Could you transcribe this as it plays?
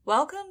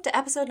Welcome to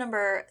episode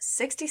number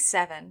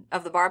 67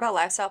 of the Barbell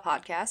Lifestyle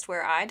Podcast,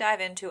 where I dive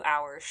into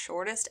our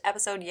shortest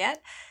episode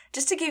yet,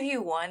 just to give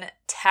you one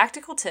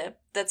tactical tip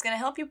that's going to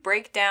help you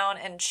break down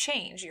and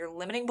change your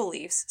limiting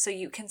beliefs so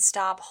you can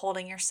stop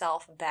holding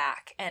yourself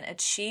back and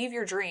achieve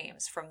your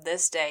dreams from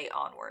this day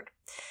onward.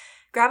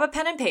 Grab a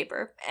pen and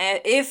paper,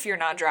 if you're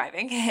not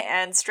driving,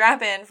 and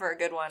strap in for a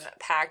good one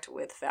packed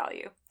with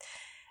value.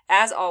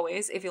 As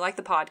always, if you like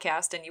the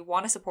podcast and you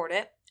want to support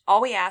it, all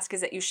we ask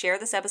is that you share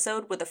this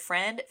episode with a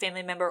friend,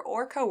 family member,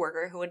 or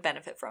coworker who would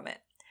benefit from it.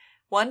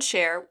 One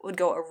share would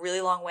go a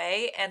really long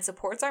way and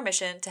supports our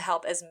mission to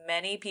help as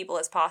many people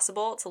as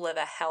possible to live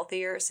a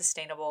healthier,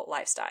 sustainable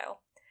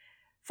lifestyle.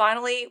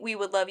 Finally, we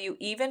would love you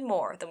even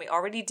more than we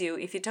already do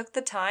if you took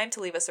the time to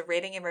leave us a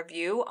rating and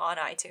review on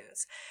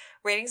iTunes.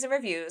 Ratings and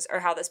reviews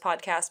are how this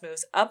podcast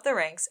moves up the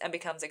ranks and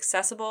becomes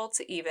accessible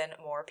to even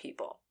more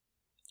people.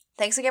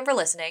 Thanks again for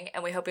listening,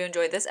 and we hope you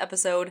enjoyed this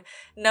episode,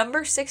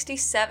 number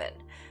 67,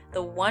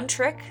 the one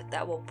trick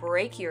that will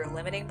break your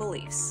limiting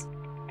beliefs.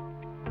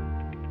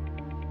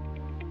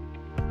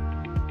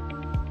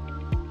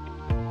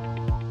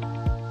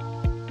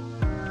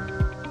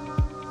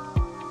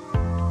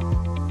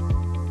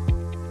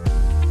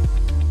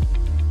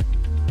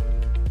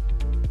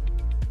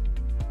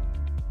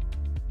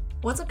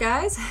 What's up,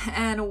 guys,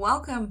 and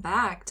welcome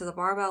back to the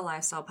Barbell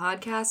Lifestyle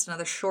Podcast.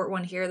 Another short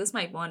one here.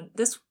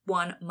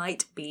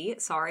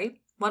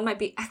 One might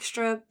be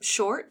extra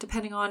short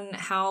depending on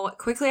how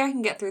quickly I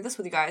can get through this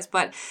with you guys.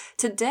 But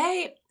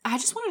today, I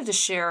just wanted to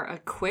share a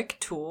quick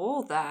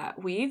tool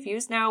that we've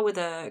used now with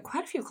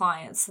quite a few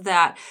clients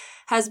that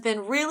has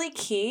been really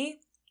key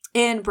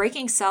in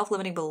breaking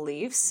self-limiting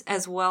beliefs,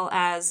 as well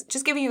as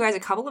just giving you guys a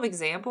couple of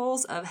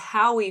examples of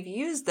how we've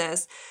used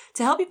this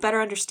to help you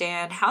better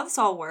understand how this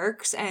all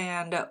works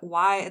and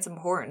why it's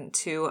important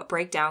to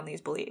break down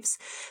these beliefs.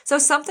 So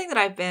something that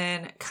I've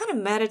been kind of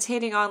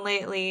meditating on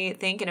lately,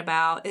 thinking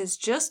about, is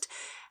just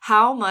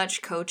how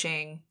much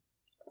coaching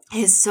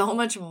is so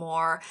much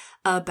more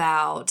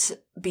about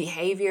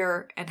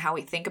behavior and how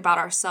we think about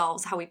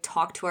ourselves, how we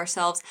talk to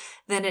ourselves,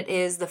 than it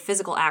is the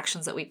physical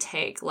actions that we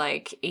take,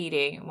 like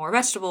eating more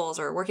vegetables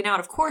or working out.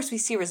 Of course, we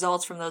see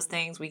results from those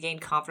things. We gain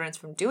confidence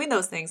from doing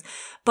those things.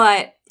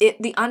 But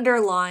the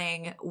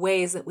underlying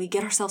ways that we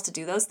get ourselves to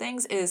do those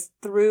things is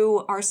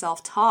through our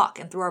self-talk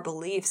and through our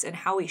beliefs and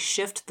how we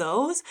shift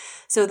those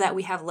so that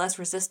we have less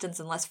resistance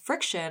and less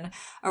friction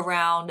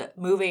around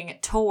moving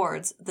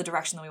towards the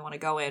direction that we want to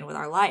go in with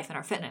our life and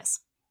our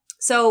fitness.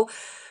 So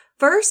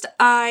first,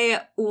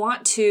 I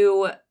want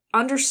to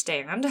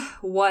understand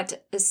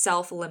what a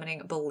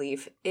self-limiting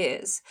belief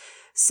is.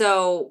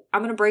 So I'm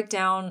going to break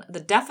down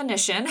the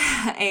definition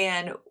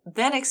and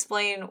then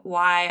explain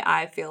why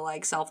I feel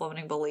like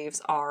self-limiting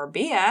beliefs are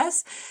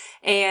BS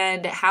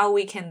and how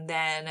we can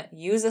then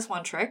use this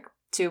one trick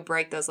to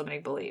break those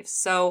limiting beliefs.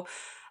 So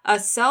a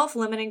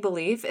self-limiting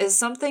belief is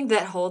something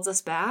that holds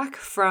us back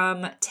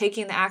from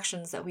taking the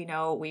actions that we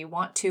know we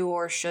want to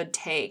or should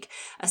take.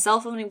 A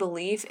self-limiting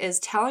belief is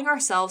telling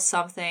ourselves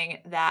something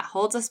that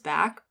holds us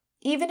back,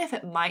 even if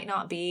it might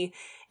not be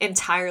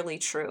entirely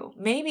true.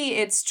 Maybe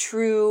it's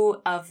true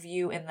of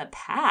you in the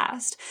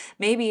past.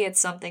 Maybe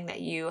it's something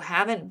that you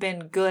haven't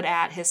been good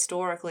at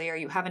historically or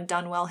you haven't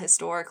done well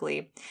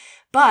historically.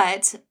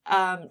 But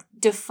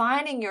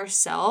defining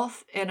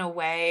yourself in a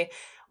way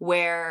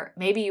where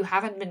maybe you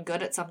haven't been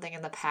good at something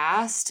in the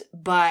past,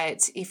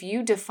 but if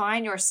you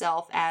define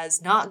yourself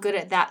as not good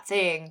at that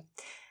thing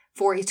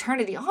for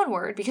eternity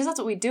onward, because that's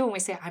what we do when we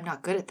say, I'm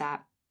not good at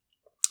that,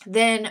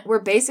 then we're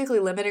basically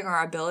limiting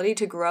our ability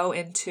to grow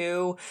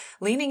into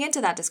leaning into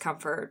that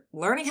discomfort,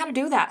 learning how to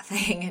do that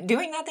thing,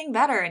 doing that thing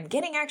better, and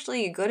getting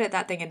actually good at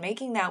that thing and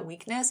making that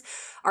weakness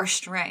our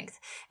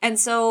strength. And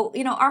so,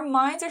 our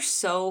minds are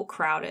so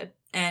crowded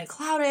and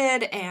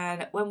clouded,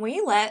 and when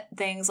we let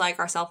things like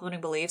our self-limiting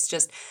beliefs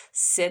just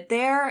sit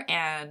there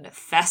and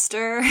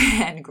fester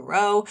and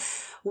grow,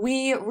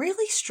 we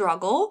really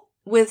struggle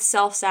with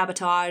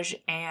self-sabotage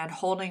and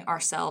holding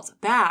ourselves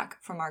back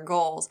from our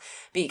goals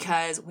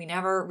because we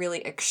never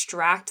really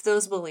extract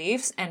those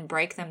beliefs and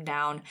break them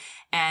down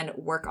and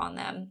work on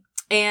them.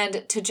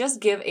 And to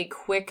just give a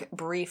quick,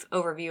 brief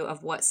overview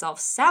of what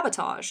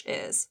self-sabotage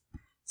is.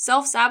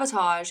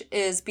 Self-sabotage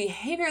is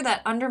behavior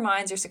that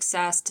undermines your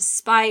success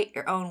despite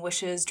your own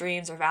wishes,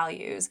 dreams, or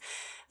values.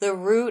 The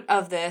root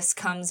of this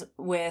comes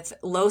with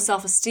low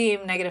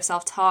self-esteem, negative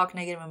self-talk,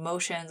 negative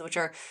emotions, which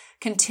are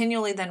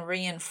continually then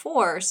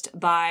reinforced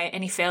by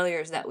any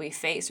failures that we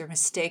face or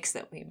mistakes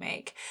that we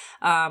make.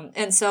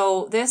 And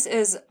so this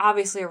is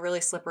obviously a really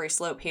slippery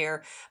slope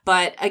here.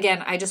 But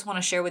again, I just want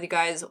to share with you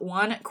guys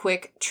one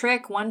quick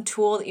trick, one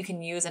tool that you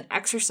can use, an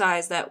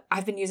exercise that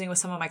I've been using with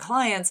some of my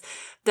clients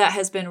that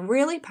has been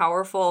really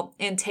powerful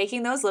in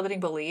taking those limiting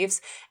beliefs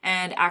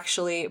and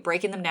actually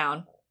breaking them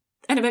down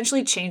and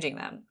eventually changing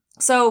them.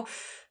 So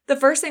the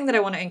first thing that I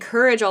want to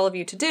encourage all of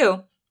you to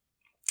do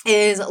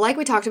is like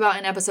we talked about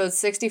in episode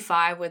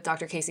 65 with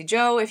Dr. Casey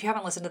Joe. If you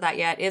haven't listened to that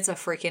yet, it's a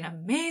freaking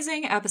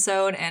amazing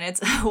episode and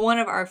it's one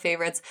of our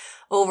favorites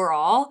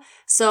overall.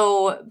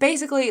 So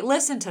basically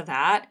listen to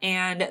that.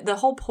 And the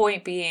whole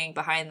point being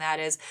behind that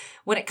is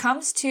when it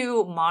comes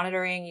to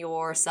monitoring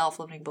your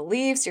self-limiting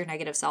beliefs, your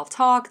negative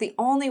self-talk, the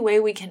only way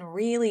we can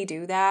really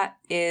do that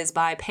is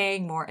by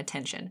paying more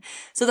attention.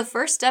 So the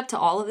first step to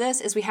all of this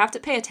is we have to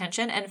pay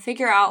attention and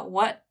figure out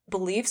what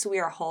beliefs we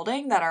are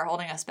holding that are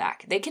holding us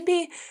back. They can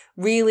be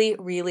really,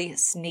 really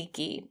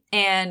sneaky,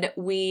 and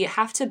we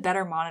have to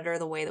better monitor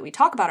the way that we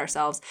talk about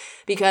ourselves,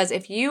 because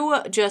if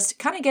you just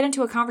kind of get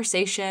into a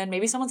conversation,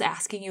 maybe someone's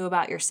asking you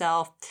about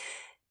yourself,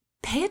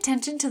 pay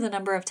attention to the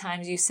number of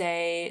times you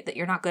say that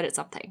you're not good at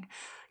something,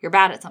 you're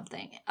bad at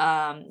something,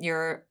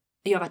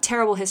 you have a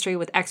terrible history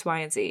with X, Y,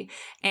 and Z.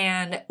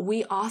 And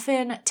we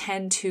often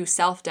tend to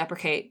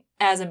self-deprecate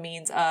as a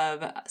means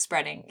of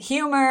spreading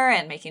humor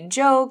and making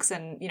jokes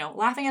and,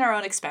 laughing at our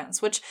own expense,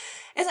 which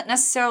isn't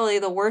necessarily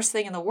the worst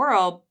thing in the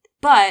world.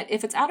 But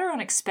if it's at our own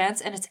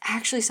expense and it's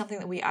actually something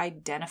that we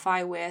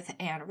identify with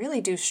and really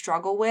do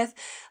struggle with,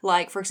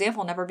 like, for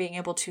example, never being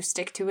able to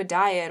stick to a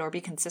diet or be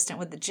consistent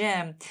with the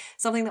gym,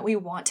 something that we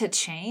want to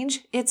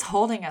change, it's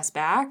holding us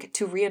back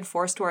to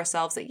reinforce to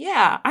ourselves that,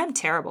 yeah, I'm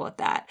terrible at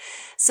that.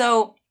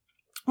 So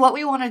what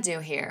we want to do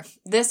here,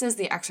 this is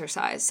the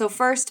exercise. So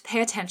first,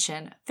 pay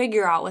attention,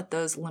 figure out what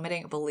those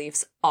limiting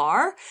beliefs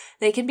are.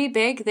 They can be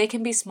big, they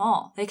can be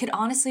small. They could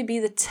honestly be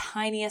the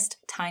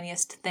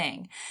tiniest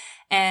thing.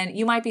 And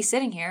you might be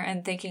sitting here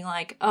and thinking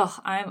like, oh,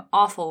 I'm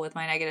awful with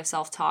my negative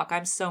self-talk.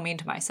 I'm so mean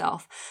to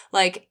myself.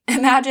 Like,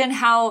 imagine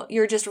how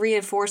you're just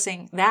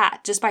reinforcing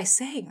that just by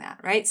saying that,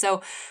 right?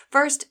 So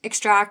first,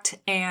 extract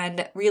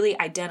and really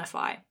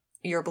identify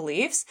your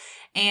beliefs,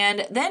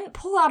 and then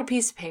pull out a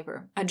piece of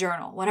paper, a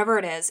journal, whatever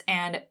it is,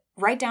 and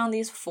write down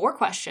these 4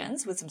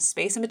 questions with some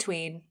space in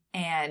between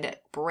and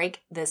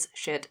break this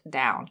shit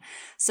down.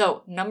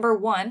 So number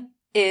 1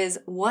 is,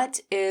 what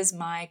is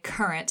my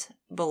current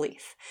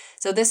belief?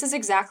 So this is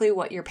exactly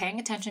what you're paying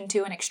attention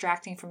to and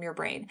extracting from your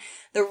brain.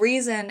 The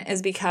reason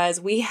is because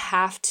we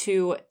have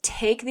to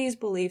take these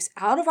beliefs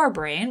out of our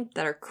brain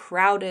that are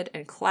crowded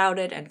and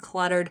clouded and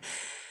cluttered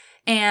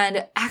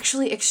and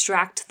actually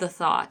extract the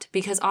thought,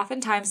 because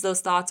oftentimes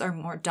those thoughts are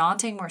more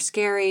daunting, more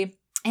scary,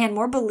 and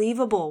more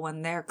believable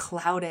when they're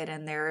clouded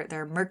and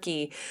they're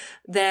murky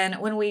than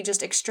when we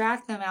just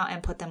extract them out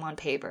and put them on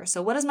paper.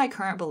 So what is my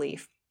current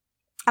belief?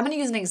 I'm going to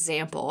use an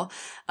example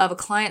of a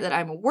client that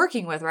I'm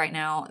working with right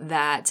now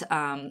that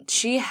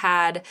she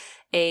had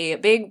a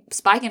big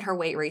spike in her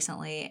weight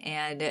recently,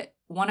 and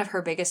one of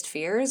her biggest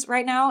fears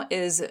right now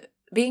is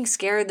being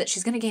scared that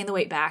she's going to gain the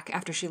weight back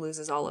after she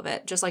loses all of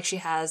it, just like she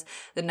has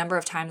the number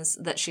of times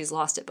that she's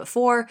lost it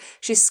before.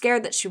 She's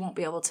scared that she won't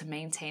be able to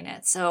maintain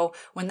it. So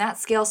when that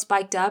scale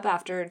spiked up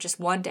after just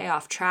one day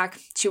off track,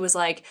 she was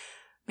like,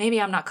 maybe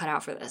I'm not cut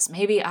out for this.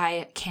 Maybe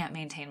I can't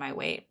maintain my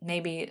weight.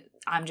 Maybe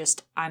I'm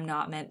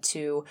not meant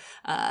to,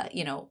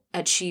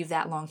 achieve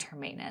that long-term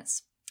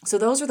maintenance. So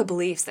those are the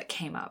beliefs that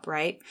came up,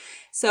 right?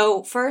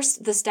 So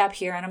first, the step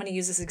here, and I'm going to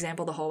use this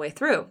example the whole way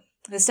through.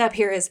 The step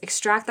here is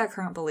extract that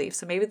current belief.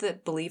 So maybe the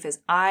belief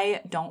is,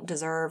 I don't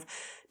deserve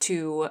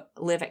to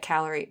live at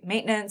calorie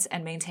maintenance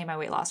and maintain my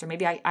weight loss, or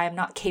maybe I am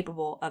not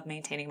capable of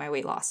maintaining my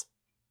weight loss.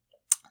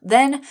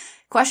 Then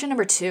question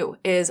number 2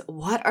 is,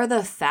 what are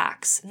the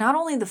facts? Not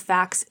only the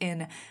facts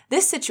in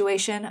this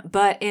situation,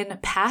 but in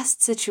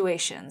past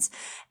situations.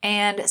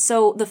 And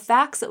so the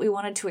facts that we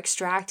wanted to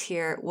extract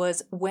here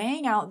was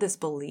weighing out this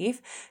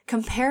belief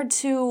compared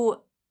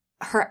to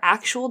her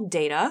actual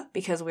data,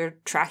 because we're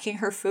tracking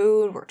her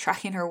food, we're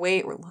tracking her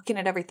weight, we're looking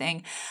at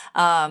everything,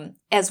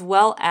 as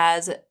well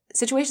as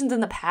situations in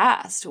the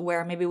past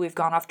where maybe we've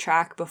gone off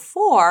track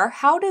before.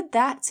 How did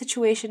that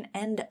situation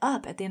end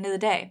up at the end of the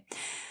day?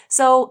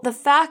 So the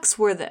facts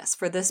were this,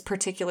 for this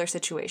particular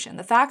situation.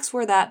 The facts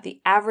were that the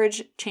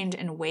average change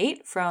in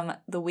weight from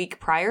the week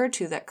prior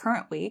to that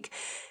current week,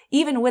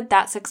 even with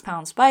that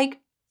 6-pound spike,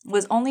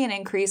 was only an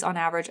increase on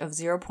average of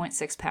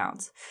 0.6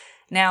 pounds.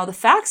 Now, the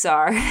facts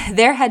are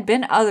there had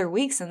been other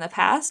weeks in the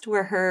past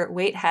where her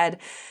weight had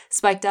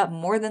spiked up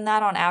more than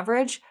that on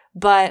average,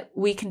 but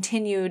we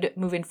continued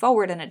moving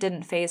forward and it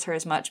didn't faze her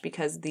as much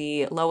because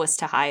the lowest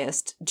to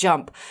highest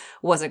jump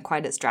wasn't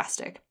quite as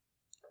drastic.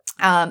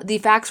 The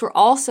facts were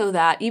also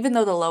that even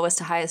though the lowest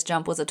to highest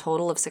jump was a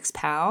total of 6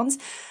 pounds,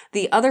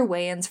 the other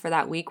weigh-ins for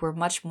that week were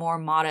much more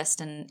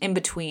modest and in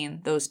between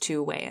those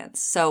 2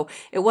 weigh-ins. So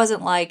it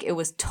wasn't like it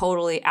was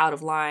totally out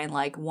of line,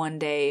 like one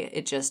day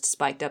it just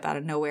spiked up out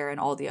of nowhere and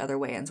all the other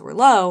weigh-ins were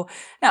low.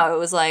 No, it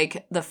was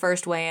like the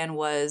first weigh-in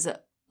was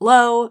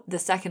low, the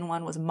second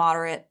one was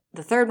moderate,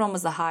 the third one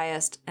was the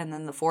highest, and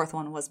then the fourth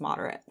one was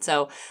moderate.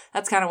 So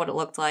that's kind of what it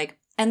looked like.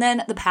 And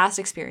then the past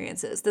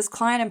experiences. This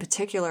client in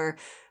particular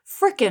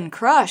freaking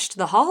crushed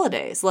the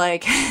holidays.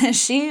 Like,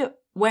 she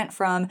went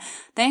from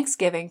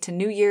Thanksgiving to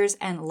New Year's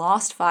and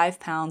lost 5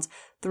 pounds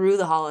through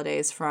the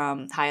holidays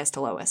from highest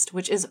to lowest,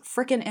 which is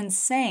freaking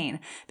insane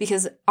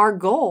because our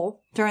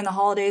goal during the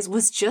holidays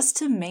was just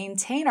to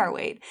maintain our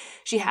weight.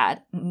 She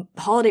had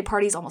holiday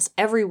parties almost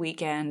every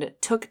weekend,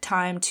 took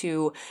time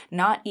to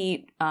not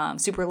eat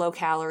super low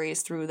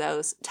calories through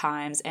those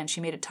times, and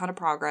she made a ton of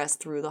progress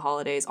through the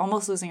holidays,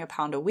 almost losing a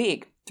pound a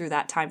week through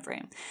that time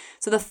frame.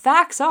 So the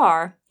facts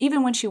are,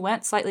 even when she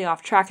went slightly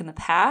off track in the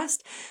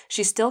past,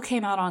 she still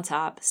came out on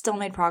top, still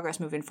made progress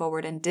moving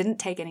forward, and didn't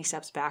take any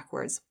steps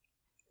backwards.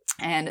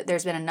 And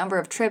there's been a number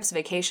of trips,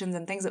 vacations,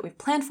 and things that we've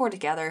planned for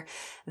together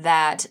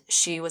that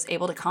she was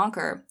able to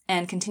conquer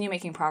and continue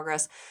making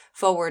progress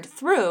forward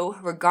through,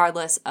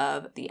 regardless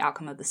of the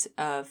outcome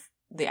of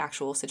the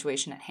actual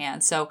situation at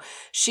hand. So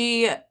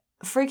she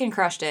freaking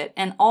crushed it,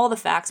 and all the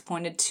facts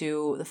pointed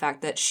to the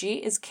fact that she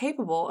is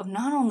capable of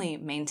not only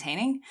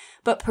maintaining,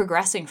 but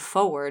progressing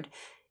forward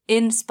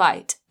in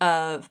spite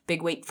of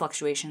big weight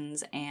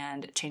fluctuations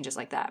and changes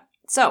like that.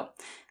 So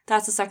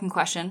that's the second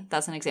question.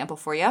 That's an example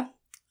for you.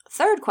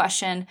 Third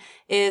question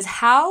is,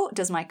 how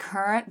does my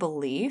current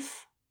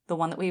belief, the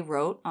one that we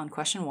wrote on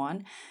question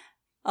 1,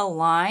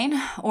 align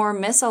or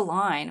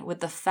misalign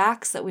with the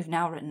facts that we've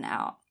now written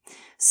out?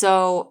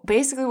 So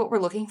basically what we're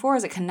looking for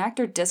is a connect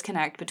or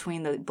disconnect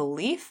between the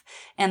belief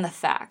and the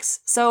facts.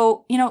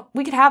 So,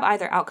 we could have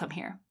either outcome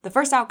here. The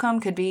first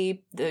outcome could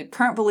be the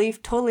current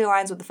belief totally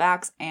aligns with the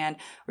facts and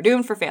we're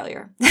doomed for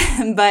failure.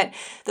 But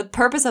the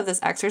purpose of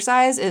this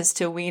exercise is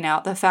to wean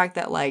out the fact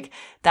that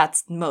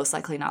that's most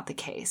likely not the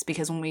case.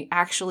 Because when we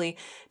actually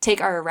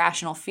take our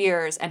irrational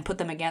fears and put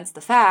them against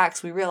the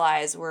facts, we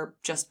realize we're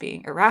just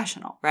being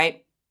irrational,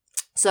 right?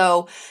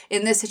 So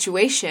in this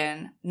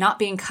situation, not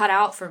being cut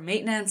out for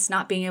maintenance,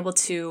 not being able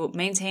to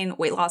maintain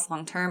weight loss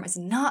long-term is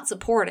not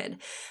supported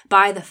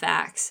by the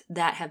facts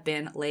that have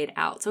been laid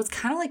out. So it's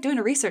kind of like doing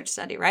a research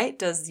study, right?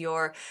 Does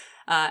your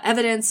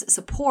evidence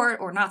support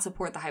or not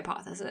support the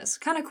hypothesis?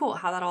 Kind of cool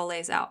how that all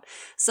lays out.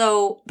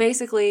 So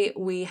basically,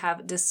 we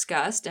have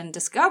discussed and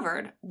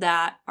discovered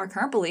that our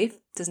current belief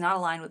does not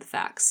align with the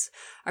facts.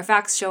 Our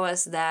facts show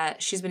us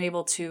that she's been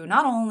able to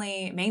not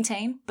only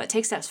maintain, but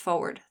take steps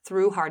forward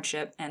through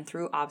hardship and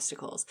through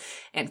obstacles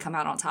and come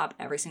out on top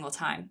every single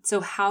time.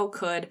 So how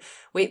could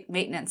weight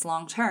maintenance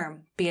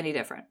long-term be any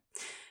different?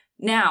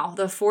 Now,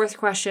 the fourth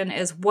question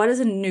is, what is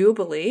a new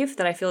belief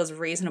that I feel is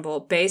reasonable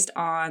based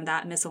on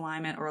that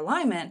misalignment or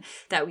alignment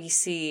that we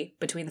see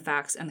between the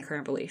facts and the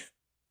current belief?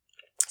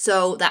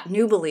 So that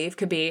new belief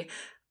could be,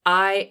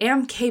 I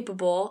am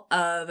capable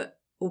of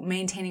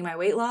maintaining my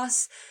weight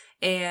loss,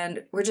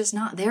 and we're just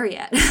not there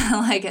yet.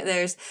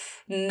 There's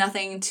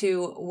nothing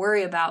to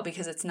worry about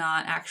because it's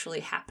not actually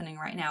happening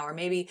right now. Or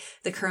maybe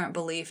the current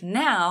belief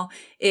now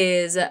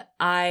is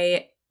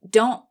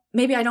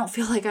maybe I don't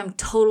feel like I'm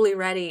totally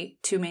ready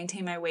to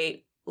maintain my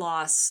weight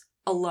loss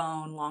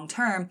alone long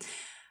term,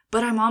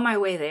 but I'm on my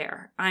way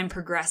there. I'm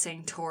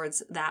progressing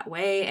towards that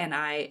way, and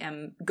I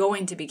am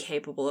going to be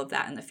capable of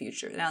that in the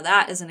future. Now,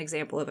 that is an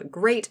example of a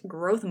great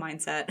growth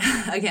mindset.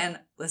 Again,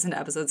 listen to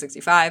episode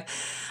 65.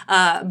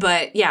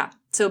 But yeah,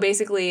 so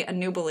basically a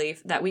new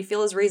belief that we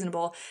feel is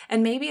reasonable,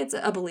 and maybe it's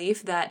a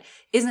belief that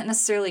isn't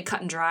necessarily cut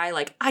and dry,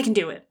 like, I can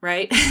do it,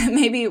 right?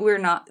 Maybe we're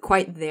not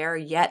quite there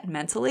yet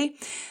mentally,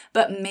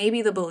 but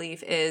maybe the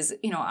belief is,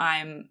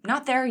 I'm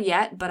not there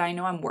yet, but I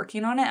know I'm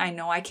working on it. I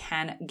know I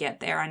can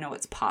get there. I know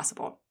it's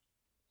possible.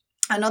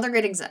 Another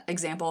great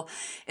example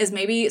is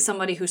maybe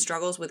somebody who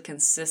struggles with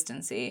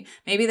consistency.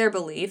 Maybe their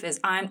belief is,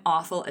 I'm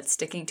awful at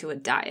sticking to a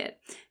diet.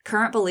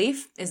 Current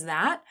belief is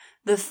that.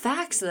 The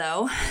facts,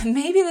 though,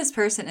 maybe this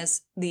person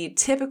is the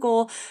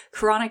typical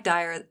chronic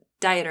dieter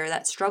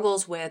that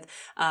struggles with,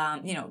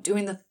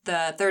 doing the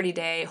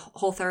 30-day,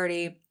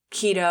 Whole30,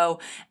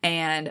 keto,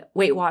 and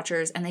Weight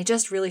Watchers, and they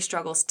just really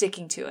struggle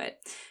sticking to it.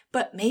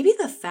 But maybe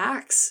the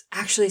facts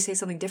actually say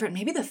something different.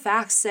 Maybe the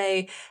facts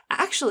say,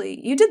 actually,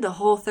 you did the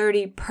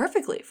Whole30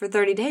 perfectly for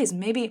 30 days.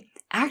 Maybe,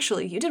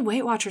 actually, you did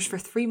Weight Watchers for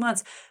 3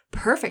 months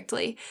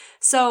perfectly.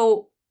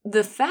 So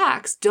the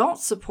facts don't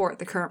support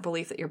the current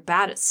belief that you're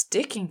bad at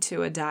sticking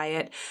to a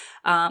diet.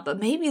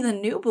 But maybe the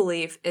new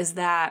belief is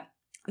that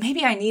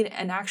maybe I need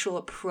an actual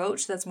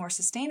approach that's more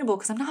sustainable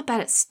because I'm not bad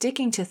at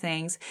sticking to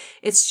things.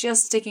 It's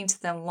just sticking to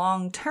them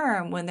long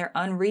term when they're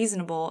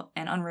unreasonable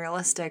and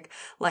unrealistic,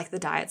 like the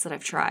diets that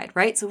I've tried,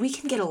 right? So we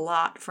can get a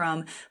lot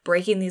from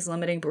breaking these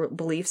limiting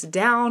beliefs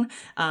down.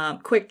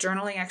 Quick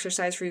journaling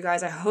exercise for you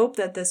guys. I hope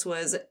that this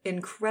was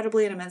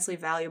incredibly and immensely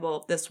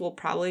valuable. This will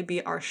probably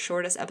be our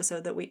shortest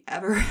episode that we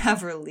ever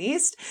have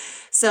released.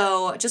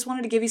 So just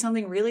wanted to give you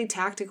something really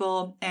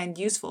tactical and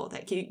useful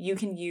that you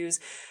can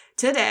use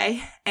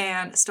today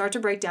and start to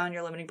break down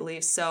your limiting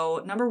beliefs.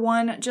 So number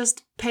 1,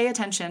 just pay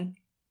attention.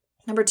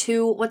 Number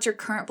 2, what's your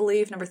current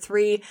belief? Number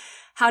 3,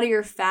 how do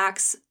your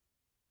facts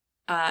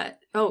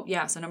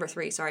number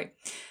 3, sorry.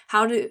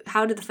 How do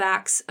the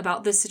facts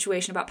about this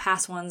situation, about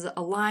past ones,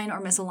 align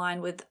or misalign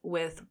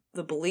with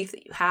the belief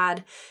that you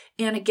had?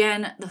 And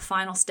again, the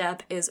final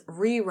step is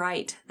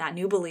rewrite that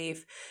new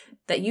belief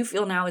that you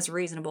feel now is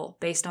reasonable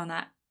based on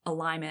that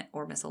alignment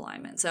or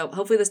misalignment. So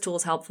hopefully this tool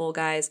is helpful,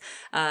 guys.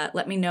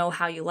 Let me know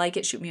how you like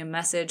it. Shoot me a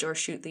message or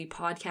shoot the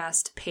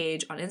podcast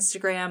page on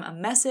Instagram a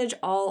message.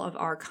 All of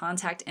our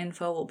contact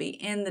info will be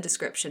in the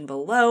description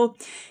below.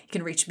 You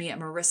can reach me at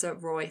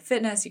Marissa Roy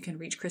Fitness. You can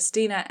reach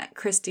Christina at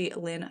Christy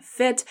Lynn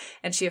Fit.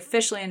 And she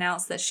officially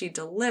announced that she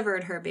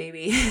delivered her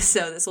baby.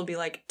 So this will be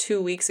like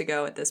 2 weeks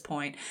ago at this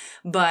point.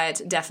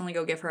 But definitely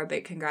go give her a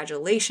big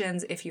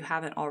congratulations if you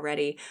haven't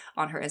already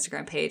on her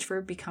Instagram page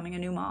for becoming a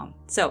new mom.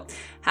 So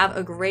have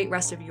a great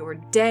rest of your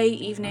day,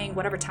 evening,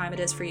 whatever time it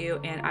is for you,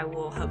 and I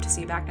will hope to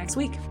see you back next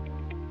week.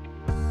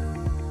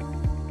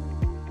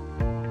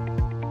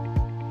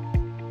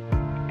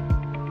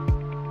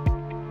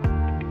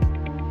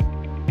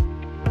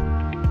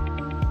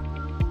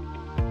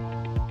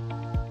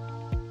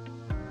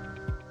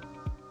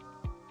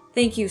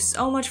 Thank you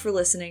so much for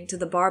listening to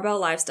the Barbell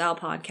Lifestyle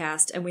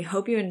Podcast, and we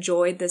hope you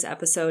enjoyed this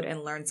episode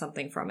and learned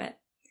something from it.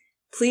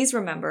 Please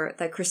remember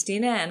that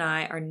Christina and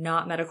I are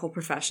not medical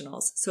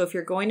professionals, so if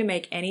you're going to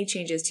make any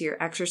changes to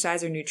your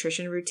exercise or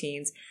nutrition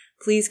routines,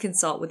 please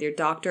consult with your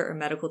doctor or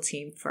medical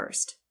team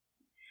first.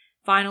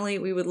 Finally,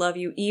 we would love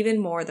you even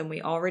more than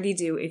we already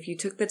do if you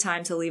took the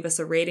time to leave us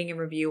a rating and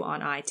review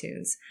on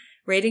iTunes.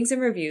 Ratings and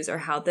reviews are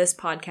how this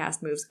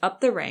podcast moves up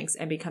the ranks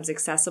and becomes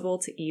accessible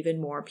to even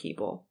more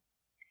people.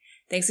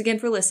 Thanks again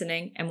for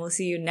listening, and we'll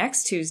see you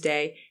next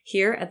Tuesday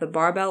here at the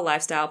Barbell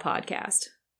Lifestyle Podcast.